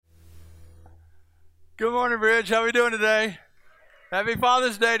Good morning, Bridge. How are we doing today? Happy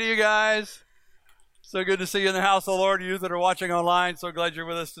Father's Day to you guys. So good to see you in the house of the Lord. You that are watching online, so glad you're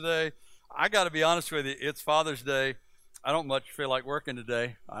with us today. I got to be honest with you, it's Father's Day. I don't much feel like working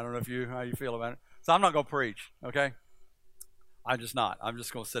today. I don't know how you feel about it. So I'm not going to preach, okay? I'm just not. I'm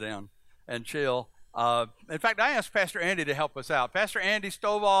just going to sit down and chill. In fact, I asked Pastor Andy to help us out. Pastor Andy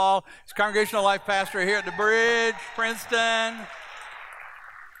Stovall is Congregational Life Pastor here at the Bridge, Princeton.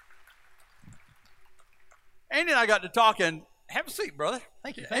 Andy and I got to talking. Have a seat, brother.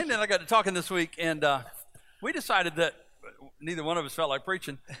 Thank you. Andy and I got to talking this week, and we decided that neither one of us felt like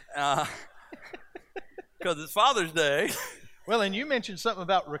preaching because it's Father's Day. Well, and you mentioned something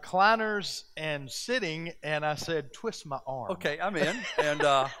about recliners and sitting, and I said, twist my arm. Okay, I'm in. And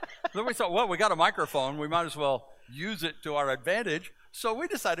then we thought, well, we got a microphone. We might as well use it to our advantage. So we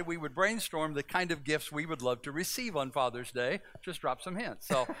decided we would brainstorm the kind of gifts we would love to receive on Father's Day. Just drop some hints.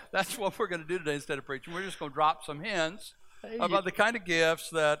 So that's what we're going to do today instead of preaching. We're just going to drop some hints about the kind of gifts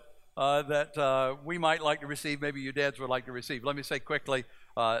that we might like to receive, maybe you dads would like to receive. Let me say quickly,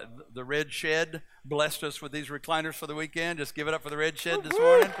 the Red Shed blessed us with these recliners for the weekend. Just give it up for the Red Shed this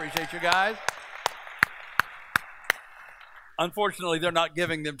morning. Appreciate you guys. Unfortunately, they're not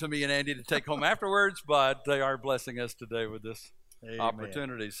giving them to me and Andy to take home afterwards, but they are blessing us today with this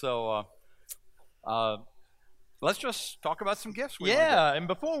opportunity. So let's just talk about some gifts. And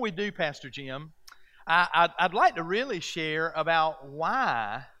before we do, Pastor Jim, I'd like to really share about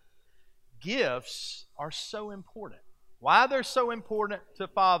why gifts are so important, why they're so important to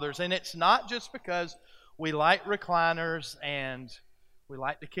fathers. And it's not just because we like recliners and we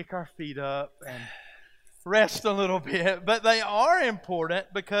like to kick our feet up and rest a little bit, but they are important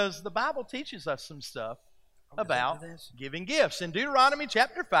because the Bible teaches us some stuff about giving gifts. In Deuteronomy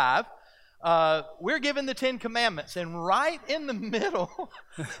chapter 5, we're given the 10 Commandments, and right in the middle...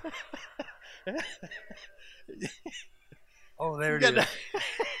 Oh, there it is.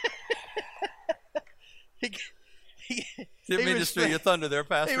 Didn't mean to steal your thunder there,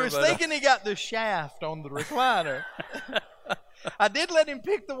 Pastor. He was thinking he got the shaft on the recliner. I did let him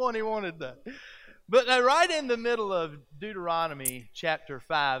pick the one he wanted, though. But right in the middle of Deuteronomy chapter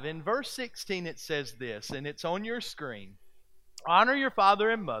 5, in verse 16 it says this, and it's on your screen. Honor your father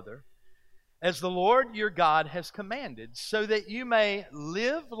and mother, as the Lord your God has commanded, so that you may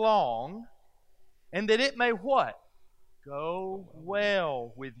live long, and that it may what? Go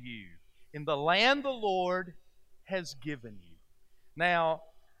well with you in the land the Lord has given you. Now,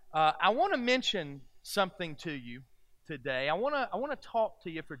 I want to mention something to you today. I want to talk to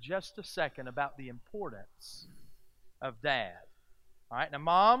you for just a second about the importance of dad. All right, now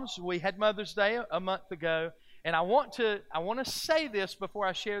moms, we had Mother's Day a month ago, and I want to say this before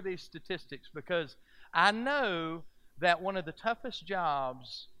I share these statistics, because I know that one of the toughest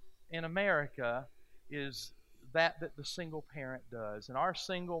jobs in America is that the single parent does. And our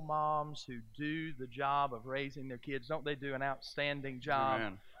single moms who do the job of raising their kids, don't they do an outstanding job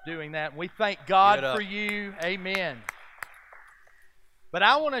doing that? And we thank God for you. Amen. But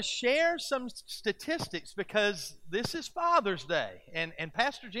I want to share some statistics because this is Father's Day. And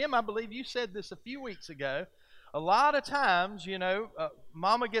Pastor Jim, I believe you said this a few weeks ago. A lot of times,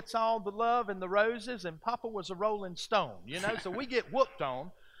 Mama gets all the love and the roses, and Papa was a rolling stone, so we get whooped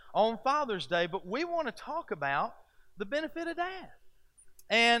on Father's Day. But we want to talk about the benefit of dad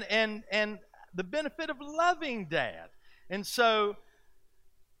and the benefit of loving dad. And so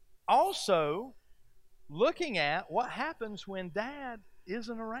also looking at what happens when dad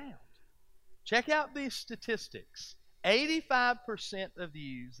isn't around. Check out these statistics. 85% of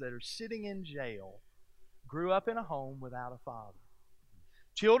youths that are sitting in jail grew up in a home without a father.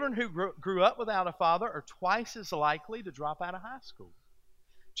 Children who grew up without a father are twice as likely to drop out of high school.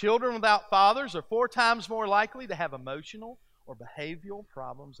 Children without fathers are 4 times more likely to have emotional or behavioral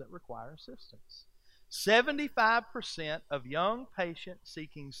problems that require assistance. 75% of young patients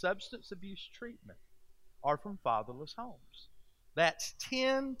seeking substance abuse treatment are from fatherless homes. That's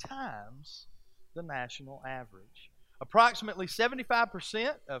 10 times the national average. Approximately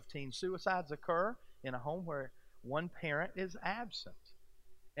 75% of teen suicides occur in a home where one parent is absent.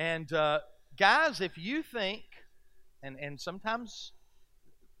 And guys, if you think, and sometimes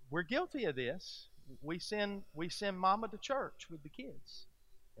we're guilty of this, we send mama to church with the kids,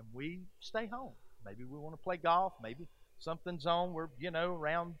 and we stay home. Maybe we want to play golf. Maybe something's on. We're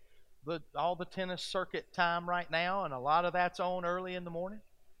around all the tennis circuit time right now, and a lot of that's on early in the morning.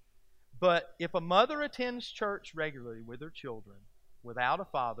 But if a mother attends church regularly with her children without a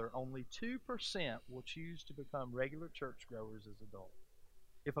father, only 2% will choose to become regular churchgoers as adults.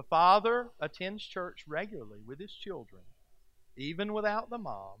 If a father attends church regularly with his children, even without the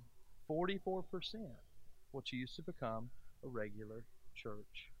mom, 44% will choose to become a regular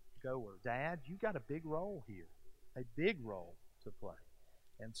church goer. Dad, you got a big role here, a big role to play.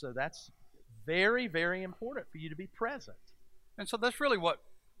 And so that's very, very important for you to be present. And so that's really what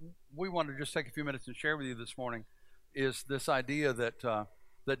we want to just take a few minutes and share with you this morning, is this idea that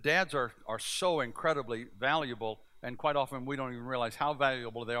that dads are so incredibly valuable, and quite often we don't even realize how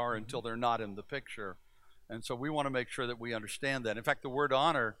valuable they are until they're not in the picture. And so we want to make sure that we understand that. In fact, the word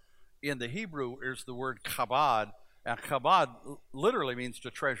honor in the Hebrew is the word kabod, and kabod literally means to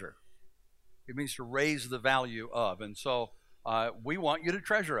treasure. It means to raise the value of. And so we want you to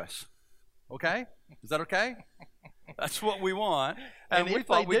treasure us. Okay? Is that okay? That's what we want. And we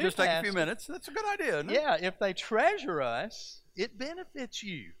thought we'd just take a few minutes. That's a good idea, isn't it? Yeah, if they treasure us, it benefits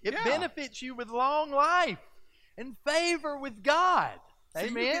you. It benefits you with long life and favor with God. See,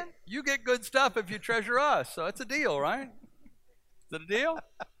 Amen? You get good stuff if you treasure us. So it's a deal, right? Is it a deal?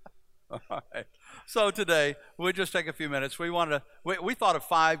 All right. So today, we'll just take a few minutes. We thought of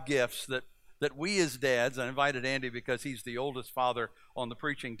 5 gifts that we as dads, I invited Andy because he's the oldest father on the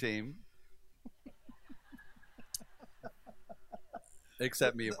preaching team.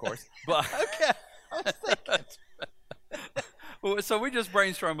 Except me, of course. But okay, I was thinking. So we just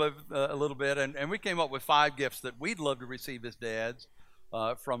brainstormed a little bit, and we came up with 5 gifts that we'd love to receive as dads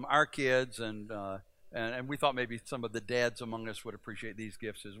from our kids, and we thought maybe some of the dads among us would appreciate these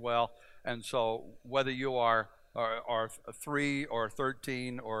gifts as well. And so whether you are 3 or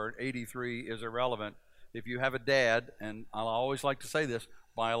 13 or 83 is irrelevant. If you have a dad, and I always like to say this,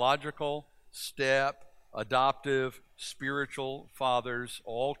 biological, step, adoptive, spiritual fathers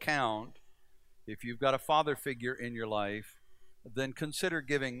all count. If you've got a father figure in your life, then consider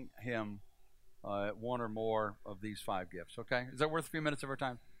giving him 1 or more of these 5 gifts, okay? Is that worth a few minutes of our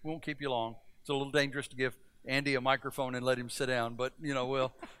time? We won't keep you long. It's a little dangerous to give Andy a microphone and let him sit down, but,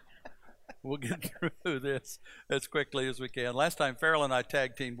 we'll get through this as quickly as we can. Last time, Farrell and I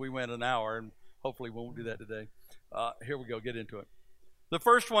tag teamed, we went an hour, and hopefully we won't do that today. Here we go, get into it. The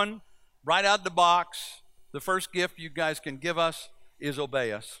first one, right out of the box, the first gift you guys can give us is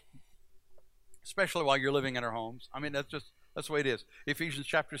obey us, especially while you're living in our homes. I mean, that's the way it is. Ephesians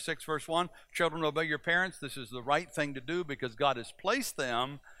chapter 6, verse 1, children, obey your parents. This is the right thing to do because God has placed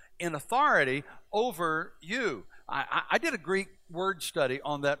them in authority over you. I did a Greek word study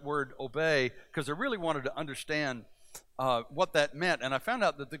on that word obey because I really wanted to understand what that meant. And I found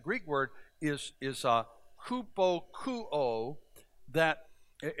out that the Greek word is hupokuo, that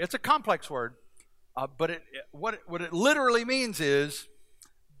it's a complex word, but what it literally means is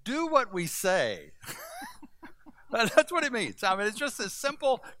do what we say. That's what it means. I mean, it's just this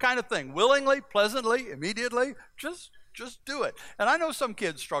simple kind of thing. Willingly, pleasantly, immediately, just do it. And I know some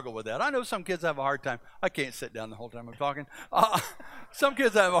kids struggle with that. I know some kids have a hard time. I can't sit down the whole time I'm talking. Some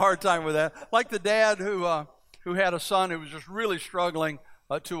kids have a hard time with that. Like the dad who had a son who was just really struggling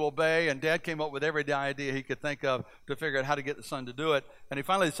to obey, and Dad came up with every idea he could think of to figure out how to get the son to do it. And he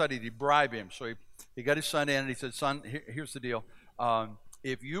finally decided he'd bribe him. So he got his son in, and he said, son, here's the deal.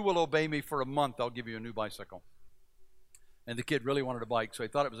 If you will obey me for a month, I'll give you a new bicycle. And the kid really wanted a bike, so he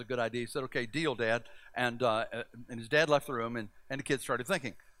thought it was a good idea. He said, okay, deal, Dad. And his dad left the room, and the kid started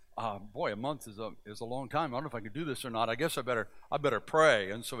thinking, boy, a month is a long time. I don't know if I can do this or not. I guess I better pray.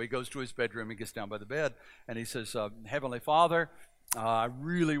 And so he goes to his bedroom, he gets down by the bed, and he says, Heavenly Father, I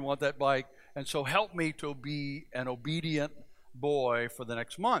really want that bike, and so help me to be an obedient boy for the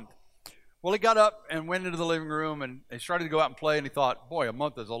next month. Well, he got up and went into the living room, and he started to go out and play, and he thought, boy, a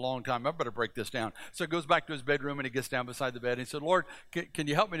month is a long time. I better break this down. So he goes back to his bedroom, and he gets down beside the bed, and he said, Lord, can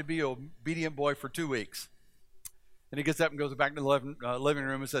you help me to be an obedient boy for 2 weeks? And he gets up and goes back to the living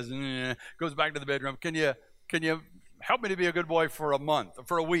room and says, goes back to the bedroom, can you help me to be a good boy for a month,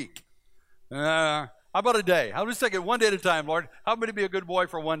 for a week? How about a day? I'll just take it one day at a time, Lord. Help me to be a good boy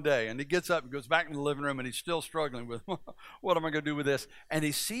for 1 day. And he gets up and goes back in the living room, and he's still struggling with, what am I going to do with this? And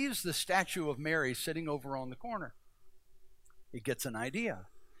he sees the statue of Mary sitting over on the corner. He gets an idea.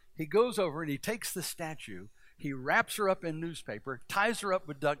 He goes over and he takes the statue, he wraps her up in newspaper, ties her up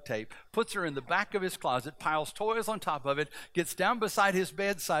with duct tape, puts her in the back of his closet, piles toys on top of it, gets down beside his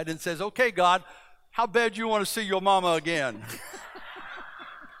bedside and says, okay, God, how bad do you want to see your mama again?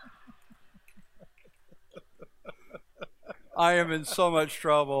 I am in so much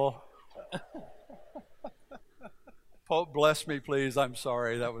trouble. Pope, bless me, please. I'm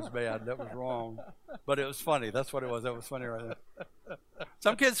sorry. That was bad. That was wrong. But it was funny. That's what it was. That was funny right there.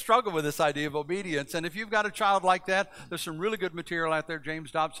 Some kids struggle with this idea of obedience, and if you've got a child like that, there's some really good material out there.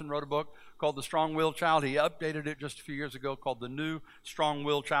 James Dobson wrote a book called The Strong-Willed Child. He updated it just a few years ago called The New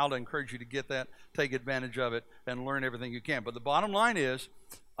Strong-Willed Child. I encourage you to get that, take advantage of it, and learn everything you can. But the bottom line is,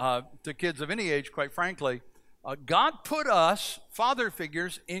 to kids of any age, quite frankly, God put us, father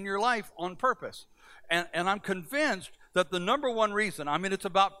figures, in your life on purpose. And I'm convinced that the number one reason, I mean, it's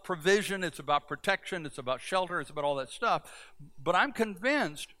about provision, it's about protection, it's about shelter, it's about all that stuff, but I'm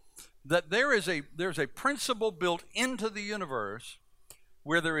convinced that there's a principle built into the universe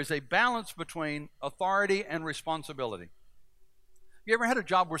where there is a balance between authority and responsibility. You ever had a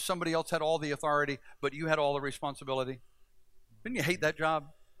job where somebody else had all the authority, but you had all the responsibility? Didn't you hate that job?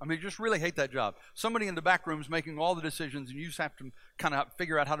 I mean, you just really hate that job. Somebody in the back room is making all the decisions, and you just have to kind of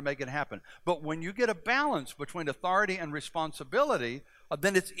figure out how to make it happen. But when you get a balance between authority and responsibility,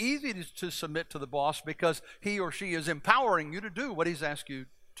 then it's easy to submit to the boss because he or she is empowering you to do what he's asked you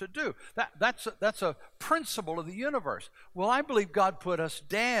to do. That's a principle of the universe. Well, I believe God put us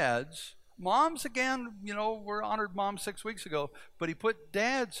dads, moms, again, you know, we're honored moms 6 weeks ago, but he put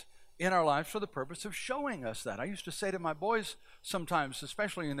dads in our lives for the purpose of showing us that. I used to say to my boys sometimes,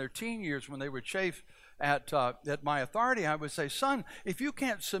 especially in their teen years when they would chafe at my authority, I would say, son, if you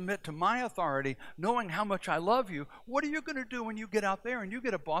can't submit to my authority knowing how much I love you, what are you going to do when you get out there and you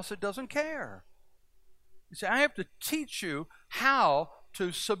get a boss that doesn't care? You see, I have to teach you how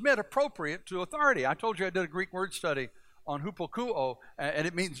to submit appropriate to authority. I told you I did a Greek word study on hupokuo, and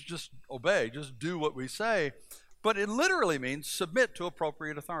it means just obey, just do what we say. But it literally means submit to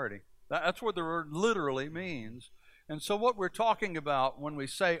appropriate authority. That's what the word literally means. And so what we're talking about when we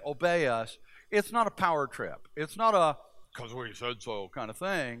say obey us, it's not a power trip. It's not a because we said so kind of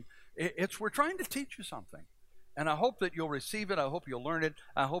thing. It's we're trying to teach you something. And I hope that you'll receive it. I hope you'll learn it.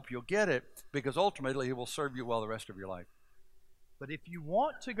 I hope you'll get it, because ultimately it will serve you well the rest of your life. But if you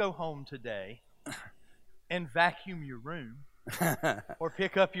want to go home today and vacuum your room or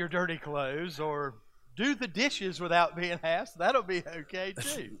pick up your dirty clothes or do the dishes without being asked, that'll be okay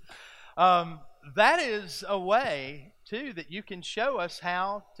too. That is a way, too, that you can show us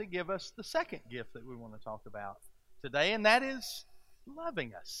how to give us the second gift that we want to talk about today, and that is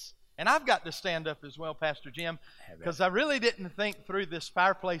loving us. And I've got to stand up as well, Pastor Jim, because I really didn't think through this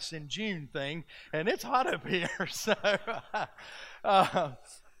fireplace in June thing, and it's hot up here. So,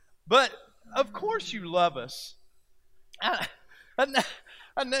 but of course you love us. I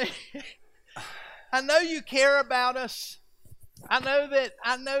know you care about us. I know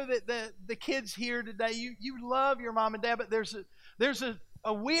that the kids here today, you love your mom and dad, but there's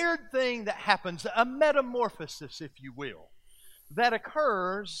a weird thing that happens, a metamorphosis, if you will, that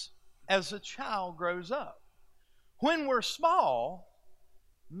occurs as a child grows up. When we're small,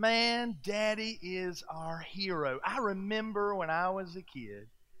 man, Daddy is our hero. I remember when I was a kid,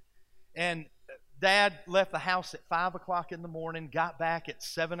 and Dad left the house at 5 o'clock in the morning, got back at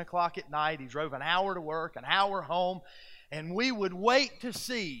 7 o'clock at night. He drove an hour to work, an hour home, and we would wait to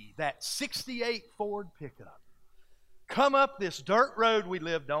see that 68 Ford pickup come up this dirt road we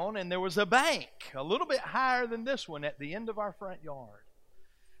lived on, and there was a bank a little bit higher than this one at the end of our front yard.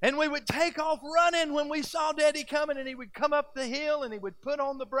 And we would take off running when we saw Daddy coming, and he would come up the hill, and he would put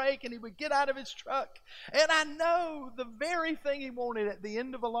on the brake, and he would get out of his truck. And I know the very thing he wanted at the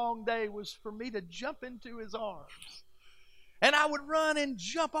end of a long day was for me to jump into his arms. And I would run and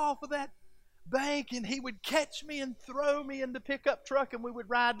jump off of that bank, and he would catch me and throw me in the pickup truck, and we would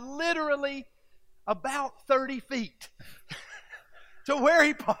ride literally about 30 feet to where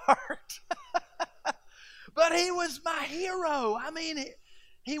he parked. But he was my hero. I mean,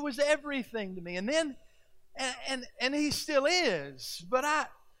 he was everything to me. And then, and he still is. But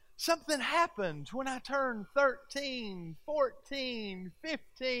something happened when I turned 13, 14,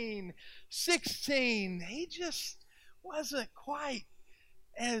 15, 16. He just wasn't quite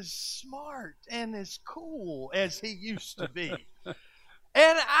as smart and as cool as he used to be.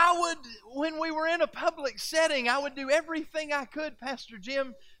 And I would, when we were in a public setting, I would do everything I could, Pastor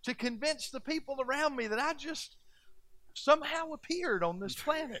Jim, to convince the people around me that I just somehow appeared on this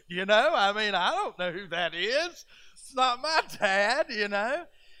planet, you know? I mean, I don't know who that is. It's not my dad, you know?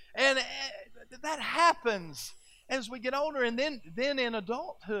 And that happens as we get older. And then in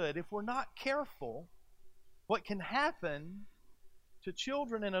adulthood, if we're not careful, what can happen to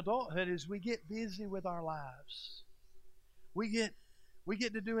children in adulthood is we get busy with our lives. We get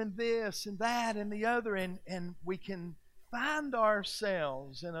to doing this and that and the other, and we can find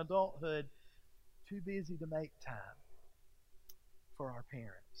ourselves in adulthood too busy to make time for our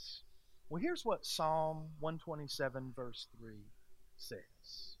parents. Well, here's what Psalm 127 verse 3 says.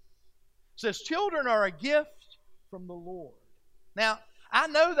 It says, children are a gift from the Lord. Now, I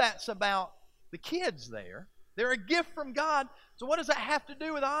know that's about the kids there. They're a gift from God. So what does that have to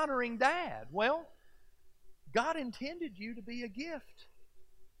do with honoring Dad? Well, God intended you to be a gift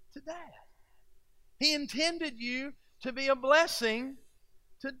to Dad. He intended you to be a blessing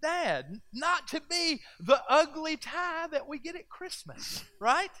to Dad, not to be the ugly tie that we get at Christmas,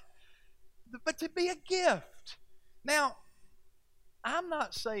 right? But to be a gift. Now, I'm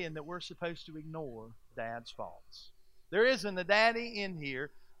not saying that we're supposed to ignore Dad's faults. There isn't a daddy in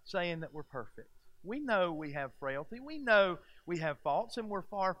here saying that we're perfect. We know we have frailty. We know we have faults, and we're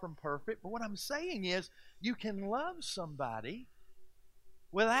far from perfect. But what I'm saying is you can love somebody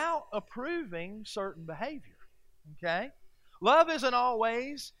without approving certain behavior. Okay? Love isn't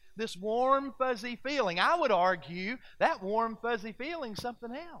always this warm, fuzzy feeling. I would argue that warm, fuzzy feeling is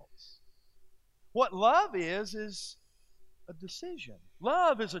something else. What love is a decision.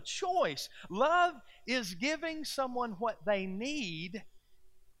 Love is a choice. Love is giving someone what they need,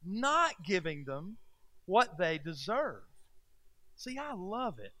 not giving them what they deserve. See, I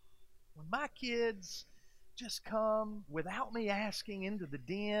love it when my kids just come without me asking into the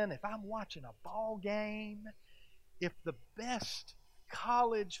den. If I'm watching a ball game, if the best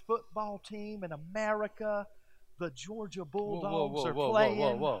college football team in America, the Georgia Bulldogs, are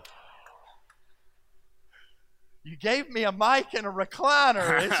playing. Whoa. You gave me a mic and a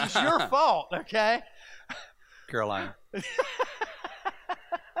recliner. This is your fault, okay? Carolina.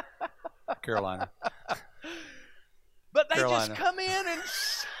 But they just come in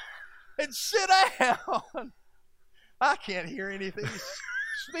and sit down. I can't hear anything. He's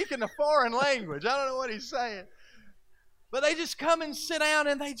speaking a foreign language. I don't know what he's saying. But they just come and sit down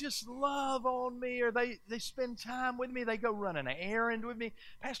and they just love on me, or they spend time with me. They go run an errand with me.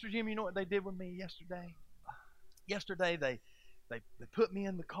 Pastor Jim, you know what they did with me yesterday? Yesterday they put me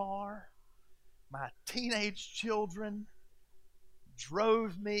in the car. My teenage children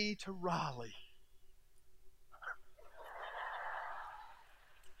drove me to Raleigh.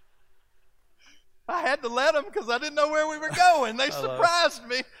 I had to let them because I didn't know where we were going. They surprised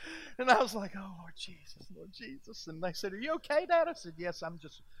me. And I was like, oh, Lord Jesus. And they said, are you okay, Dad? I said, yes, I'm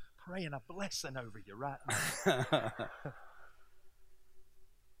just praying a blessing over you right now.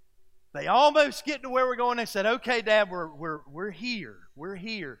 They almost get to where we're going. They said, okay, Dad, we're here. We're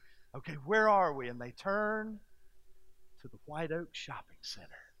here. Okay, where are we? And they turn to the White Oak Shopping Center.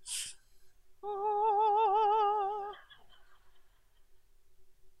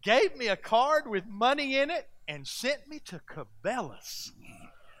 Gave me a card with money in it and sent me to Cabela's.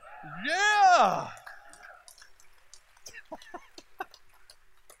 Yeah!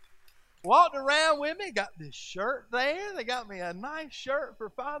 Walked around with me, got this shirt there. They got me a nice shirt for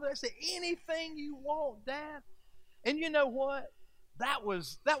Father. They said, anything you want, Dad. And you know what? That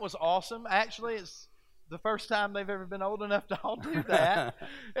was awesome. Actually, it's the first time they've ever been old enough to all do that.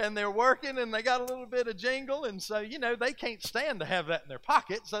 And they're working, and they got a little bit of jingle. And so, they can't stand to have that in their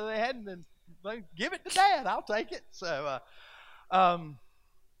pocket. So they give it to Dad. I'll take it. So,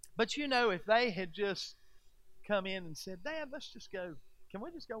 but if they had just come in and said, Dad, let's just go. Can we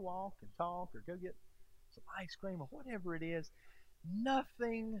just go walk and talk or go get some ice cream or whatever it is?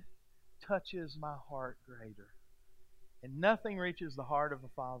 Nothing touches my heart greater. And nothing reaches the heart of a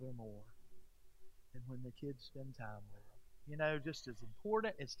father more than when the kids spend time with them. Just as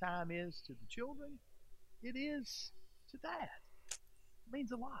important as time is to the children, it is to Dad. It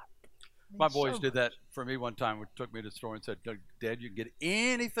means a lot. My boys did that for me one time. Took me to the store and said, Dad, you can get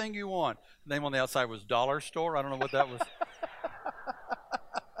anything you want. The name on the outside was Dollar Store. I don't know what that was.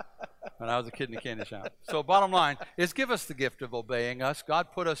 When I was a kid in the candy shop. So bottom line is, give us the gift of obeying us. God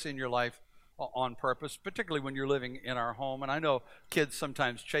put us in your life on purpose, particularly when you're living in our home. And I know kids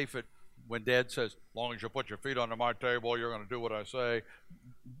sometimes chafe it when Dad says, as long as you put your feet under my table, you're going to do what I say.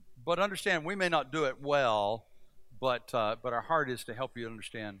 But understand, we may not do it well, but our heart is to help you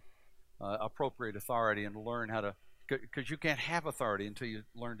understand appropriate authority and learn how to, because you can't have authority until you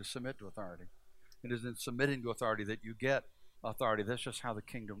learn to submit to authority. It is in submitting to authority that you get authority. That's just how the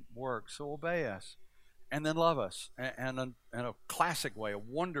kingdom works. So obey us and then love us. And a classic way, a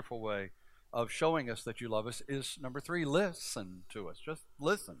wonderful way of showing us that you love us is number 3, listen to us. Just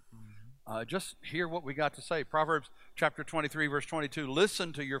listen. Just hear what we got to say. Proverbs chapter 23, verse 22.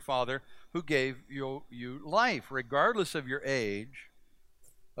 Listen to your father who gave you life, regardless of your age.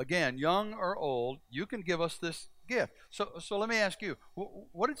 Again, young or old, you can give us this gift. So let me ask you,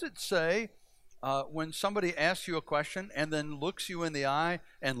 what does it say when somebody asks you a question and then looks you in the eye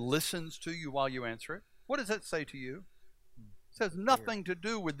and listens to you while you answer it? What does that say to you? It has nothing to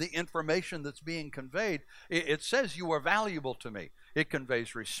do with the information that's being conveyed. It says you are valuable to me. It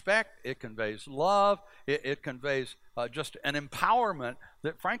conveys respect. It conveys love. It conveys just an empowerment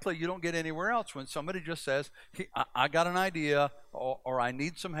that, frankly, you don't get anywhere else. When somebody just says, I got an idea, or I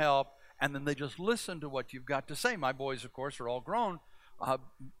need some help, and then they just listen to what you've got to say. My boys, of course, are all grown.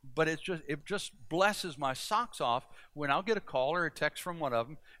 But it just blesses my socks off when I'll get a call or a text from one of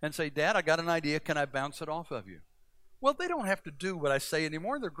them and say, Dad, I got an idea. Can I bounce it off of you? Well, they don't have to do what I say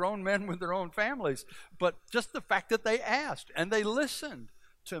anymore. They're grown men with their own families. But just the fact that they asked and they listened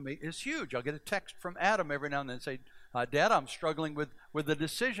to me is huge. I'll get a text from Adam every now and then and say, Dad, I'm struggling with a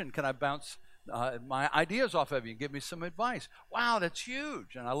decision. Can I bounce my ideas off of you and give me some advice? Wow, that's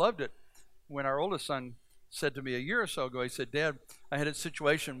huge. And I loved it when our oldest son said to me a year or so ago, he said, Dad, I had a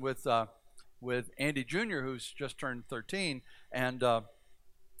situation with Andy Jr., who's just turned 13, and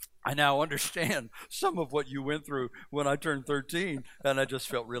I now understand some of what you went through when I turned 13, and I just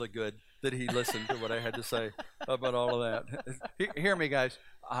felt really good that he listened to what I had to say about all of that. Hear me, guys.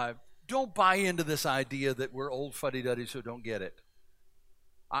 Don't buy into this idea that we're old fuddy-duddies who don't get it.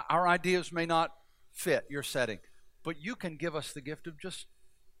 Our ideas may not fit your setting, but you can give us the gift of just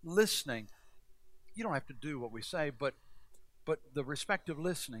listening. You don't have to do what we say, but the respect of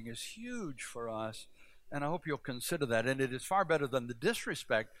listening is huge for us, and I hope you'll consider that. And it is far better than the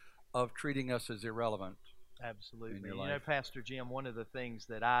disrespect of treating us as irrelevant. Absolutely. You know, Pastor Jim, one of the things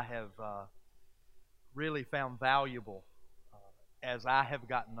that I have really found valuable as I have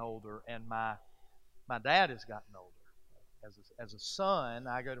gotten older, and my dad has gotten older. As a son,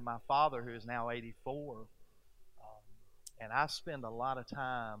 I go to my father, who is now 84, and I spend a lot of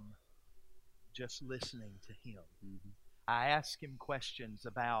time just listening to him. Mm-hmm. I ask him questions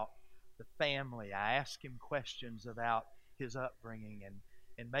about the family. I ask him questions about his upbringing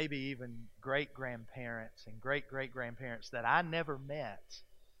and maybe even great-grandparents and great-great-grandparents that I never met.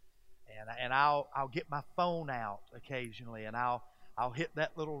 And I'll get my phone out occasionally, and I'll hit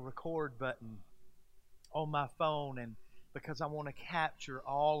that little record button on my phone, and because I want to capture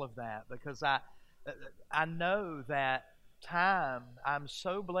all of that, because I know that I'm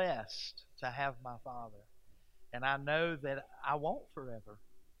so blessed to have my father, and I know that I won't forever,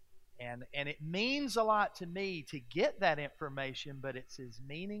 and it means a lot to me to get that information, but it's as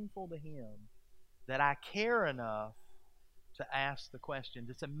meaningful to him that I care enough to ask the questions.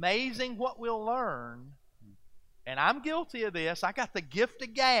 It's amazing what we'll learn, and I'm guilty of this. I got the gift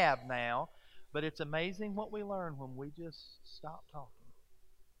of gab now, but it's amazing what we learn when we just stop talking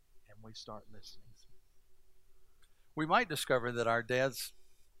and we start listening. We might discover that our dads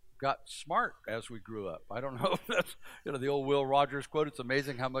got smart as we grew up. I don't know if that's, the old Will Rogers quote, it's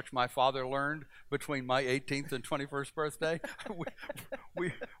amazing how much my father learned between my 18th and 21st birthday.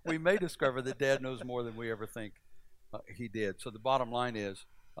 we may discover that Dad knows more than we ever think he did. So the bottom line is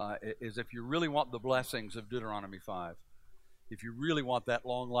if you really want the blessings of Deuteronomy 5, if you really want that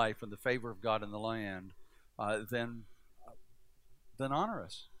long life and the favor of God in the land, then honor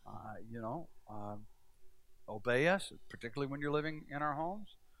us. Obey us, particularly when you're living in our homes.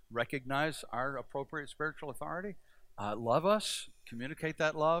 Recognize our appropriate spiritual authority. Love us. Communicate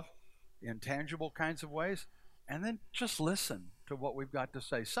that love in tangible kinds of ways. And then just listen to what we've got to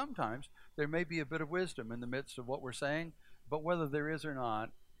say. Sometimes there may be a bit of wisdom in the midst of what we're saying, but whether there is or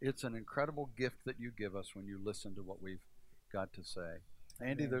not, it's an incredible gift that you give us when you listen to what we've got to say.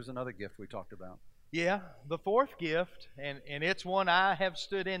 Andy, there's another gift we talked about. Yeah, the fourth gift, and it's one I have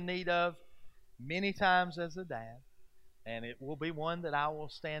stood in need of many times as a dad, and it will be one that I will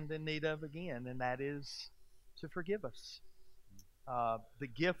stand in need of again, and that is to forgive us. The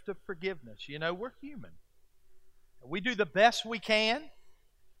gift of forgiveness. We're human. We do the best we can.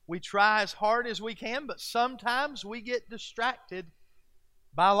 We try as hard as we can, but sometimes we get distracted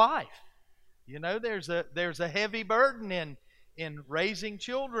by life. There's a heavy burden in raising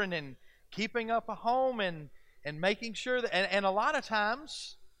children and keeping up a home and making sure that, and a lot of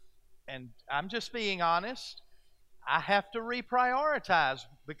times, and I'm just being honest, I have to reprioritize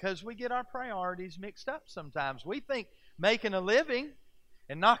because we get our priorities mixed up sometimes. We think making a living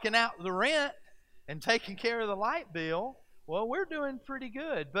and knocking out the rent and taking care of the light bill, well, we're doing pretty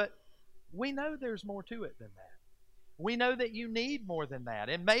good, but we know there's more to it than that. We know that you need more than that.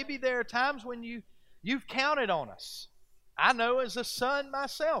 And maybe there are times when you've counted on us. I know as a son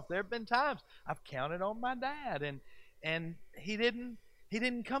myself, there have been times I've counted on my dad and he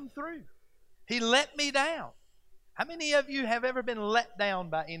didn't come through. He let me down. How many of you have ever been let down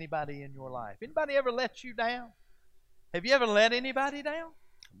by anybody in your life? Anybody ever let you down? Have you ever let anybody down?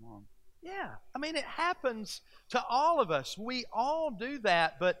 Come on. Yeah. It happens to all of us. We all do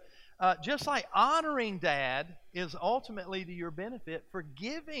that, but just like honoring dad is ultimately to your benefit,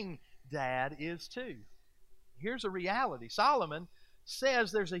 forgiving dad is too. Here's a reality. Solomon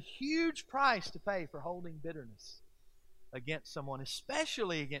says there's a huge price to pay for holding bitterness against someone,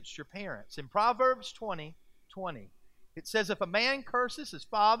 especially against your parents. In Proverbs 20:20, it says, if a man curses his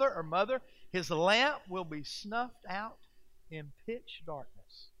father or mother, his lamp will be snuffed out in pitch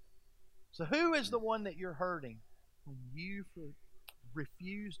darkness. So who is the one that you're hurting when you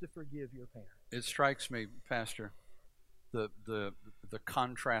refuse to forgive your parents? It strikes me, Pastor, the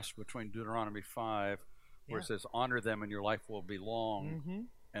contrast between Deuteronomy 5, where it says, honor them and your life will be long,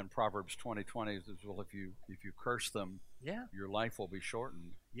 and Proverbs 20:20 says, well, if you curse them, your life will be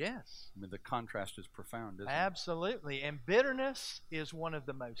shortened. Yes. I mean, the contrast is profound, isn't it? Absolutely. And bitterness is one of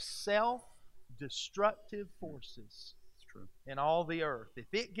the most self-destructive forces in all the earth.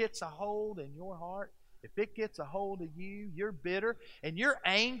 If it gets a hold in your heart, if it gets a hold of you, you're bitter and you're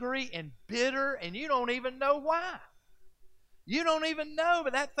angry and bitter and you don't even know why. You don't even know,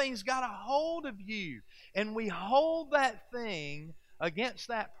 but that thing's got a hold of you. And we hold that thing against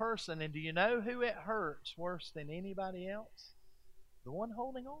that person. And do you know who it hurts worse than anybody else? The one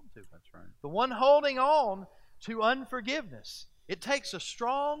holding on to it. That's right. The one holding on to unforgiveness. It takes a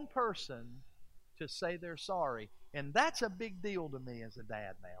strong person to say they're sorry. And that's a big deal to me as a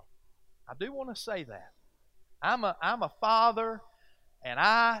dad now. I do want to say that. I'm a father, and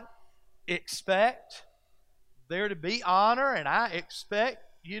I expect there to be honor, and I expect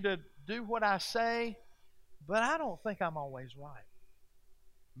you to do what I say, but I don't think I'm always right.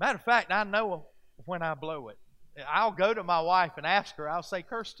 Matter of fact, I know when I blow it. I'll go to my wife and ask her. I'll say,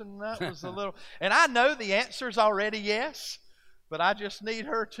 Kirsten, that was a little... And I know the answer's already yes, but I just need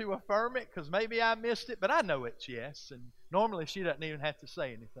her to affirm it because maybe I missed it, but I know it's yes. And normally she doesn't even have to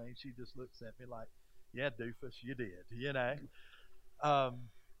say anything. She just looks at me like, yeah, doofus, you did, you know.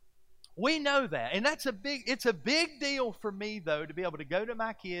 We know that. And it's a big deal for me, though, to be able to go to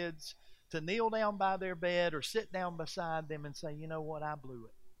my kids, to kneel down by their bed or sit down beside them and say, you know what, I blew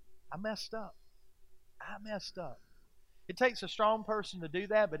it. I messed up. It takes a strong person to do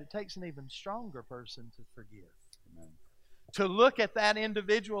that, but it takes an even stronger person to forgive. Amen. To look at that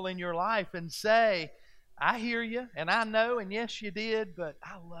individual in your life and say, I hear you, and I know, and yes, you did, but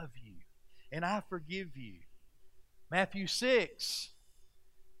I love you, and I forgive you. Matthew 6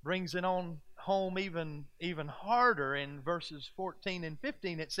 brings it on home even harder in verses 14 and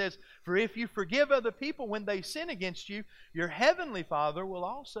 15. It says, for if you forgive other people when they sin against you, your heavenly Father will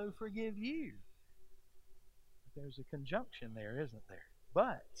also forgive you. There's a conjunction there, isn't there?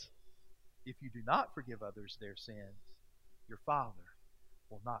 But if you do not forgive others their sins, your Father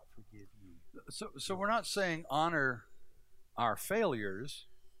will not forgive you. So we're not saying honor our failures.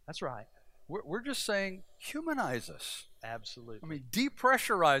 That's right. We're just saying humanize us. Absolutely. I mean,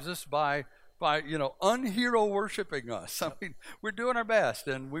 depressurize us by unhero worshiping us. I mean, we're doing our best,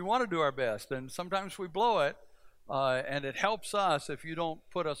 and we want to do our best, and sometimes we blow it, and it helps us if you don't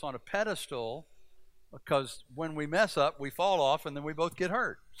put us on a pedestal, because when we mess up, we fall off, and then we both get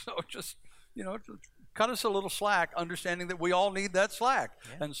hurt. So just, cut us a little slack, understanding that we all need that slack.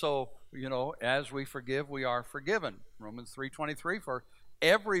 Yeah. And so, as we forgive, we are forgiven. Romans 3:23, for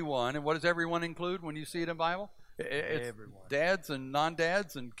everyone, and what does everyone include when you see it in the Bible? It's everyone. Dads and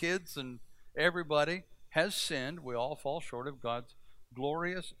non-dads and kids and everybody has sinned. We all fall short of God's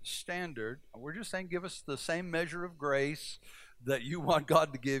glorious standard. We're just saying, give us the same measure of grace that you want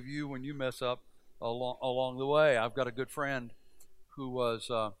God to give you when you mess up along the way. I've got a good friend who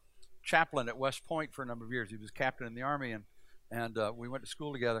was chaplain at West Point for a number of years. He was captain in the Army, and we went to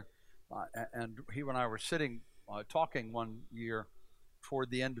school together. And he and I were sitting talking one year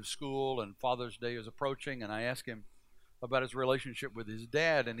toward the end of school, and Father's Day was approaching, and I asked him about his relationship with his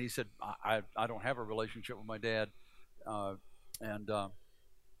dad, and he said, I don't have a relationship with my dad.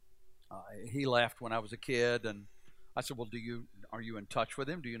 He left when I was a kid, and I said, well, are you in touch with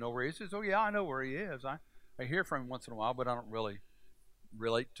him? Do you know where he is? He says, oh, yeah, I know where he is. I hear from him once in a while, but I don't really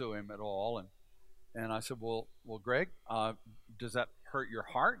relate to him at all. And I said, well, Greg, does that hurt your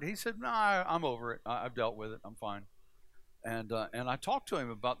heart? He said, no, I'm over it. I've dealt with it. I'm fine. And I talked to him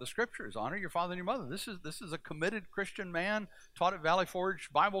about the scriptures. Honor your father and your mother. This is a committed Christian man, taught at Valley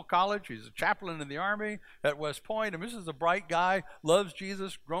Forge Bible College. He's a chaplain in the Army at West Point. And this is a bright guy, loves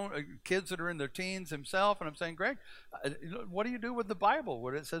Jesus, grown kids that are in their teens himself. And I'm saying, Greg, what do you do with the Bible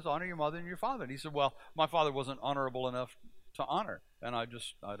where it says honor your mother and your father? And he said, well, my father wasn't honorable enough to honor, and I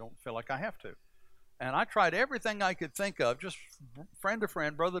don't feel like I have to. And I tried everything I could think of, just friend to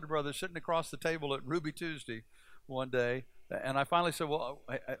friend, brother to brother, sitting across the table at Ruby Tuesday one day, and I finally said, well,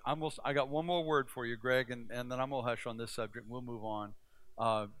 I got one more word for you, Greg, and then I'm going to hush on this subject, and we'll move on.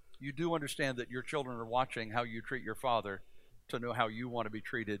 you do understand that your children are watching how you treat your father to know how you want to be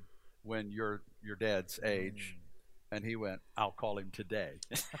treated when you're your dad's age. And he went, I'll call him today.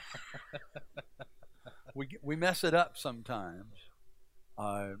 We mess it up sometimes.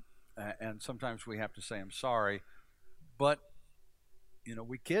 And sometimes we have to say, I'm sorry. But, you know,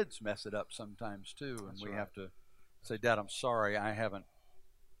 we kids mess it up sometimes too. And That's we right. have to say, Dad, I'm sorry. I haven't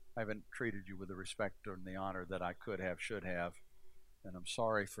treated you with the respect and the honor that I could have, should have. And I'm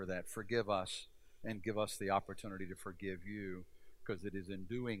sorry for that. Forgive us and give us the opportunity to forgive you, because it is in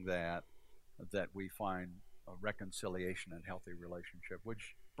doing that that we find a reconciliation and healthy relationship,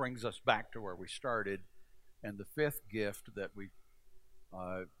 which brings us back to where we started. And the fifth gift that we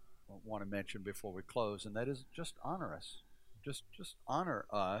want to mention before we close, and that is just honor us. Just honor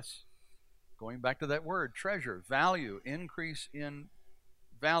us. Going back to that word, treasure, value, increase in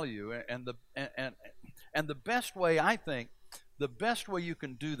value, and the best way, I think, the best way you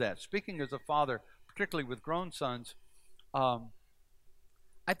can do that, speaking as a father, particularly with grown sons, I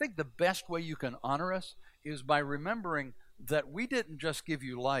think the best way you can honor us is by remembering that we didn't just give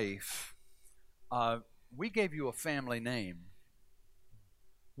you life, we gave you a family name.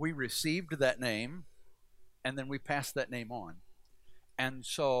 We received that name, and then we passed that name on. And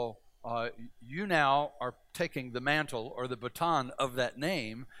so you now are taking the mantle or the baton of that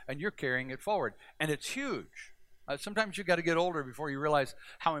name, and you're carrying it forward. And it's huge. Sometimes you got to get older before you realize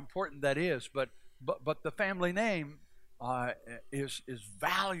how important that is. But the family name is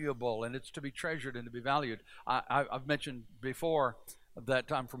valuable, and it's to be treasured and to be valued. I've mentioned before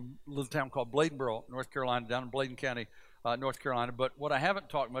that I'm from a little town called Bladenboro, North Carolina, down in Bladen County, North Carolina. But what I haven't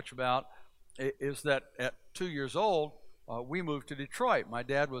talked much about is that at 2 years old, we moved to Detroit. My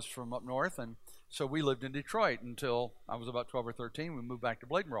dad was from up north, and so we lived in Detroit until I was about 12 or 13. We moved back to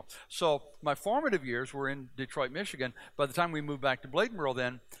Bladenboro. So my formative years were in Detroit, Michigan. By the time we moved back to Bladenboro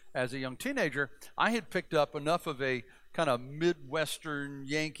then, as a young teenager, I had picked up enough of a kind of Midwestern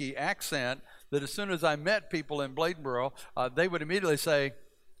Yankee accent that as soon as I met people in Bladenboro, they would immediately say,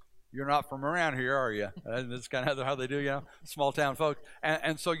 "You're not from around here, are you?" And that's kind of how they do, you know, small town folks.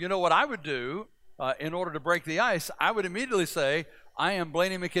 And so you know what I would do in order to break the ice? I would immediately say, "I am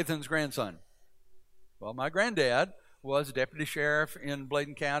Blaney McKithen's grandson." Well, my granddad was deputy sheriff in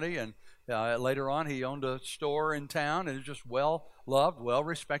Bladen County, and later on he owned a store in town, and is just well-loved,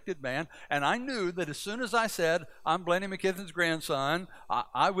 well-respected man. And I knew that as soon as I said, "I'm Blaney McKithen's grandson,"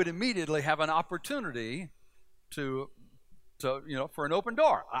 I would immediately have an opportunity to you know, for an open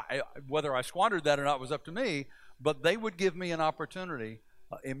door. Whether I squandered that or not was up to me, but they would give me an opportunity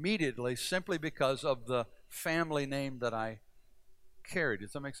immediately, simply because of the family name that I carried.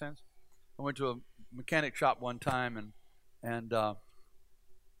 Does that make sense? I went to a mechanic shop one time, and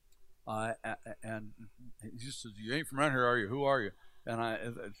he just says, "You ain't from around here, are you? Who are you?" And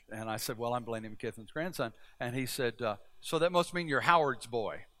I said, "Well, I'm Blaney McKithen's grandson." And he said, "So that must mean you're Howard's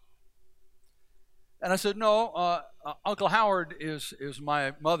boy." And I said, "No, Uncle Howard is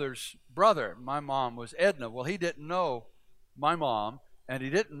my mother's brother. My mom was Edna." Well, he didn't know my mom, and he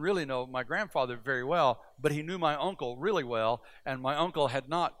didn't really know my grandfather very well, but he knew my uncle really well, and my uncle had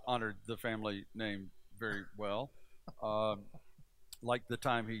not honored the family name very well. Like the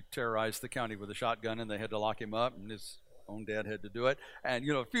time he terrorized the county with a shotgun, and they had to lock him up, and his own dad had to do it. And,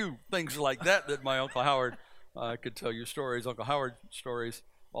 you know, a few things like that my Uncle Howard could tell you stories, Uncle Howard stories,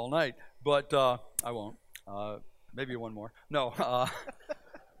 all night. But I won't. Maybe one more. No.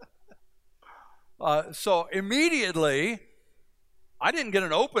 So immediately, I didn't get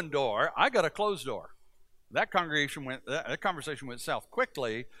an open door. I got a closed door. That conversation went south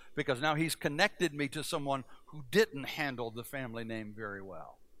quickly, because now he's connected me to someone who didn't handle the family name very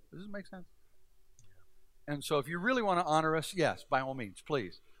well. Does this make sense? And so if you really want to honor us, yes, by all means,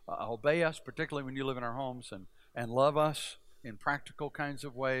 please obey us, particularly when you live in our homes, and love us in practical kinds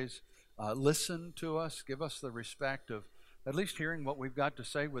of ways. Listen to us. Give us the respect of at least hearing what we've got to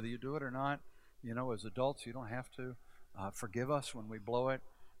say, whether you do it or not. You know, as adults, you don't have to. Forgive us when we blow it.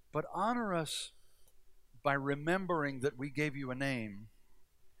 But honor us by remembering that we gave you a name,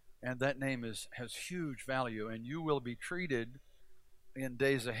 and that name has huge value, and you will be treated in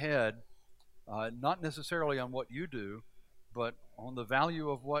days ahead, not necessarily on what you do, but on the value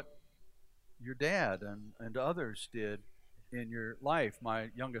of what your dad and others did in your life. My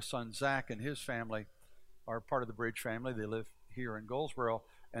youngest son, Zach, and his family are part of the Bridge family. They live here in Goldsboro.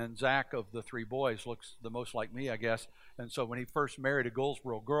 And Zach, of the three boys, looks the most like me, I guess. And so when he first married a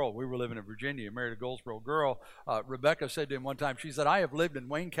Goldsboro girl, we were living in Virginia, married a Goldsboro girl, Rebecca said to him one time, she said, "I have lived in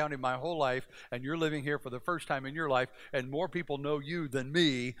Wayne County my whole life, and you're living here for the first time in your life, and more people know you than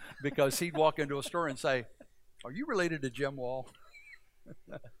me," because he'd walk into a store and say, "Are you related to Jim Wall?"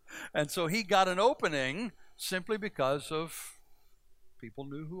 And so he got an opening simply because of people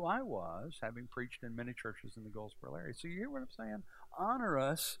knew who I was, having preached in many churches in the Goldsboro area. So you hear what I'm saying? Honor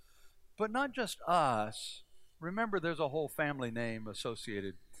us, but not just us. Remember, there's a whole family name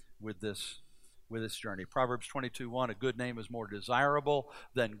associated with this journey. Proverbs 22:1, a good name is more desirable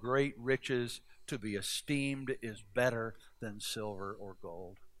than great riches. To be esteemed is better than silver or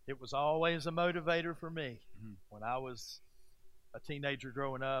gold. It was always a motivator for me. When I was a teenager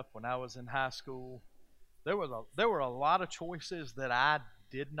growing up, when I was in high school, there were a lot of choices that I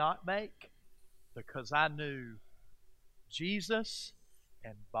did not make because I knew Jesus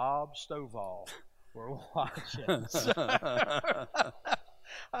and Bob Stovall were watching.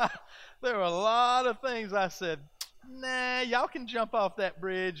 There were a lot of things I said, nah, y'all can jump off that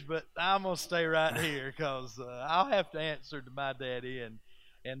bridge, but I'm going to stay right here because I'll have to answer to my daddy.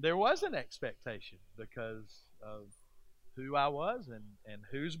 And there was an expectation because of who I was and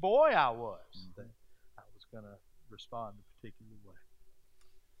whose boy I was, that I was going to respond a particular way.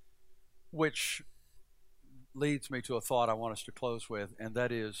 Which leads me to a thought I want us to close with, and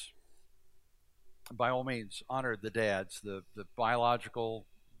that is, by all means, honor the dads, the biological,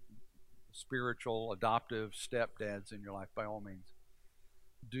 spiritual, adoptive stepdads in your life. By all means,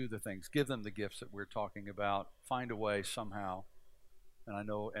 do the things. Give them the gifts that we're talking about. Find a way somehow. And I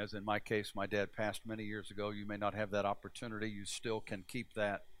know, as in my case, my dad passed many years ago. You may not have that opportunity. You still can keep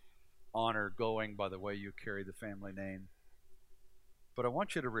that honor going by the way you carry the family name. But I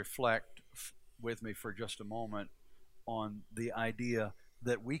want you to reflect with me for just a moment on the idea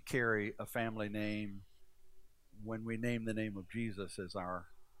that we carry a family name when we name the name of Jesus as our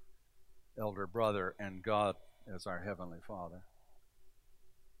elder brother and God as our Heavenly Father.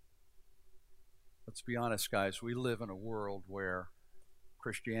 Let's be honest, guys. We live in a world where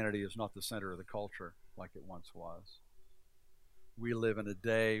Christianity is not the center of the culture like it once was. We live in a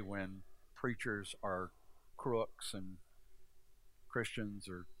day when preachers are crooks and Christians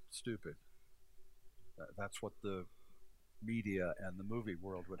are stupid. That's what the media and the movie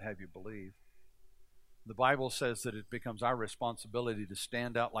world would have you believe. The Bible says that it becomes our responsibility to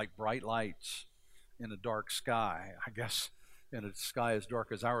stand out like bright lights in a dark sky. I guess in a sky as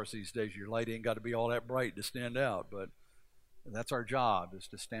dark as ours these days, your light ain't got to be all that bright to stand out, but that's our job, is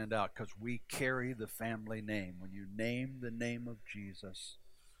to stand out because we carry the family name. When you name the name of Jesus,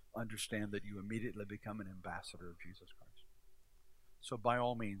 understand that you immediately become an ambassador of Jesus Christ. So by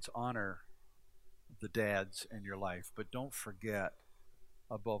all means, honor the dads in your life, but don't forget,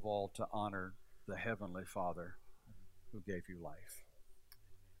 above all, to honor the Heavenly Father who gave you life.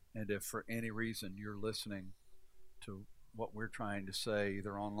 And if for any reason you're listening to what we're trying to say,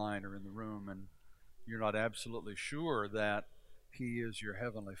 either online or in the room, and you're not absolutely sure that He is your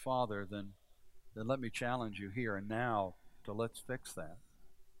Heavenly Father, then let me challenge you here and now to let's fix that.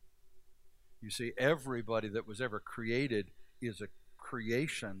 You see, everybody that was ever created is a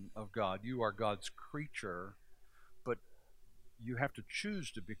creation of God. You are God's creature, but you have to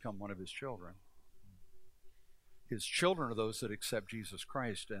choose to become one of His children. His children are those that accept Jesus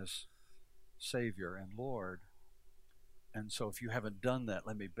Christ as Savior and Lord. And so if you haven't done that,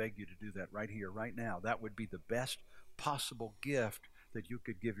 let me beg you to do that right here, right now. That would be the best possible gift that you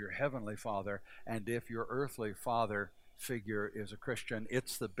could give your Heavenly Father. And if your earthly father figure is a Christian,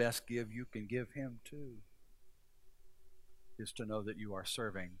 it's the best gift you can give him too, is to know that you are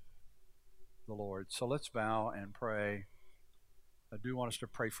serving the Lord. So let's bow and pray. I do want us to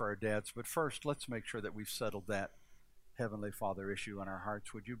pray for our dads, but first let's make sure that we've settled that Heavenly Father issue in our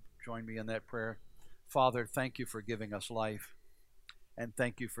hearts. Would you join me in that prayer? Father, thank you for giving us life, and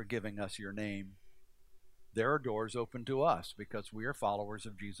thank you for giving us your name. There are doors open to us because we are followers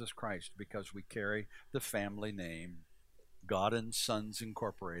of Jesus Christ, because we carry the family name, God and Sons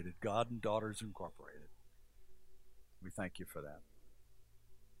Incorporated, God and Daughters Incorporated. We thank you for that.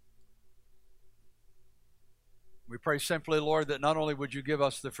 We pray simply, Lord, that not only would you give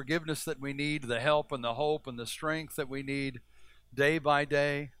us the forgiveness that we need, the help and the hope and the strength that we need day by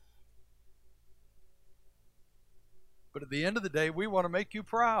day, but at the end of the day, we want to make you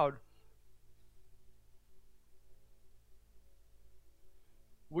proud.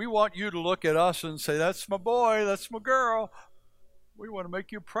 We want you to look at us and say, that's my boy, that's my girl. We want to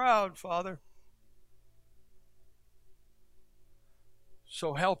make you proud, Father.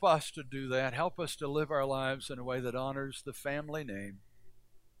 So help us to do that. Help us to live our lives in a way that honors the family name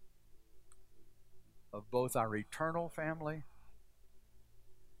of both our eternal family,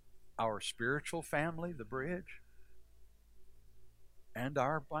 our spiritual family, the Bridge, and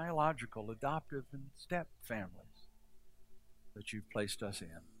our biological, adoptive, and step families that you've placed us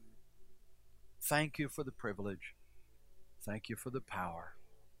in. Thank you for the privilege. Thank you for the power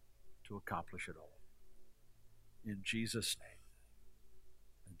to accomplish it all. In Jesus' name.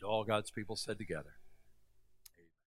 And all God's people said together,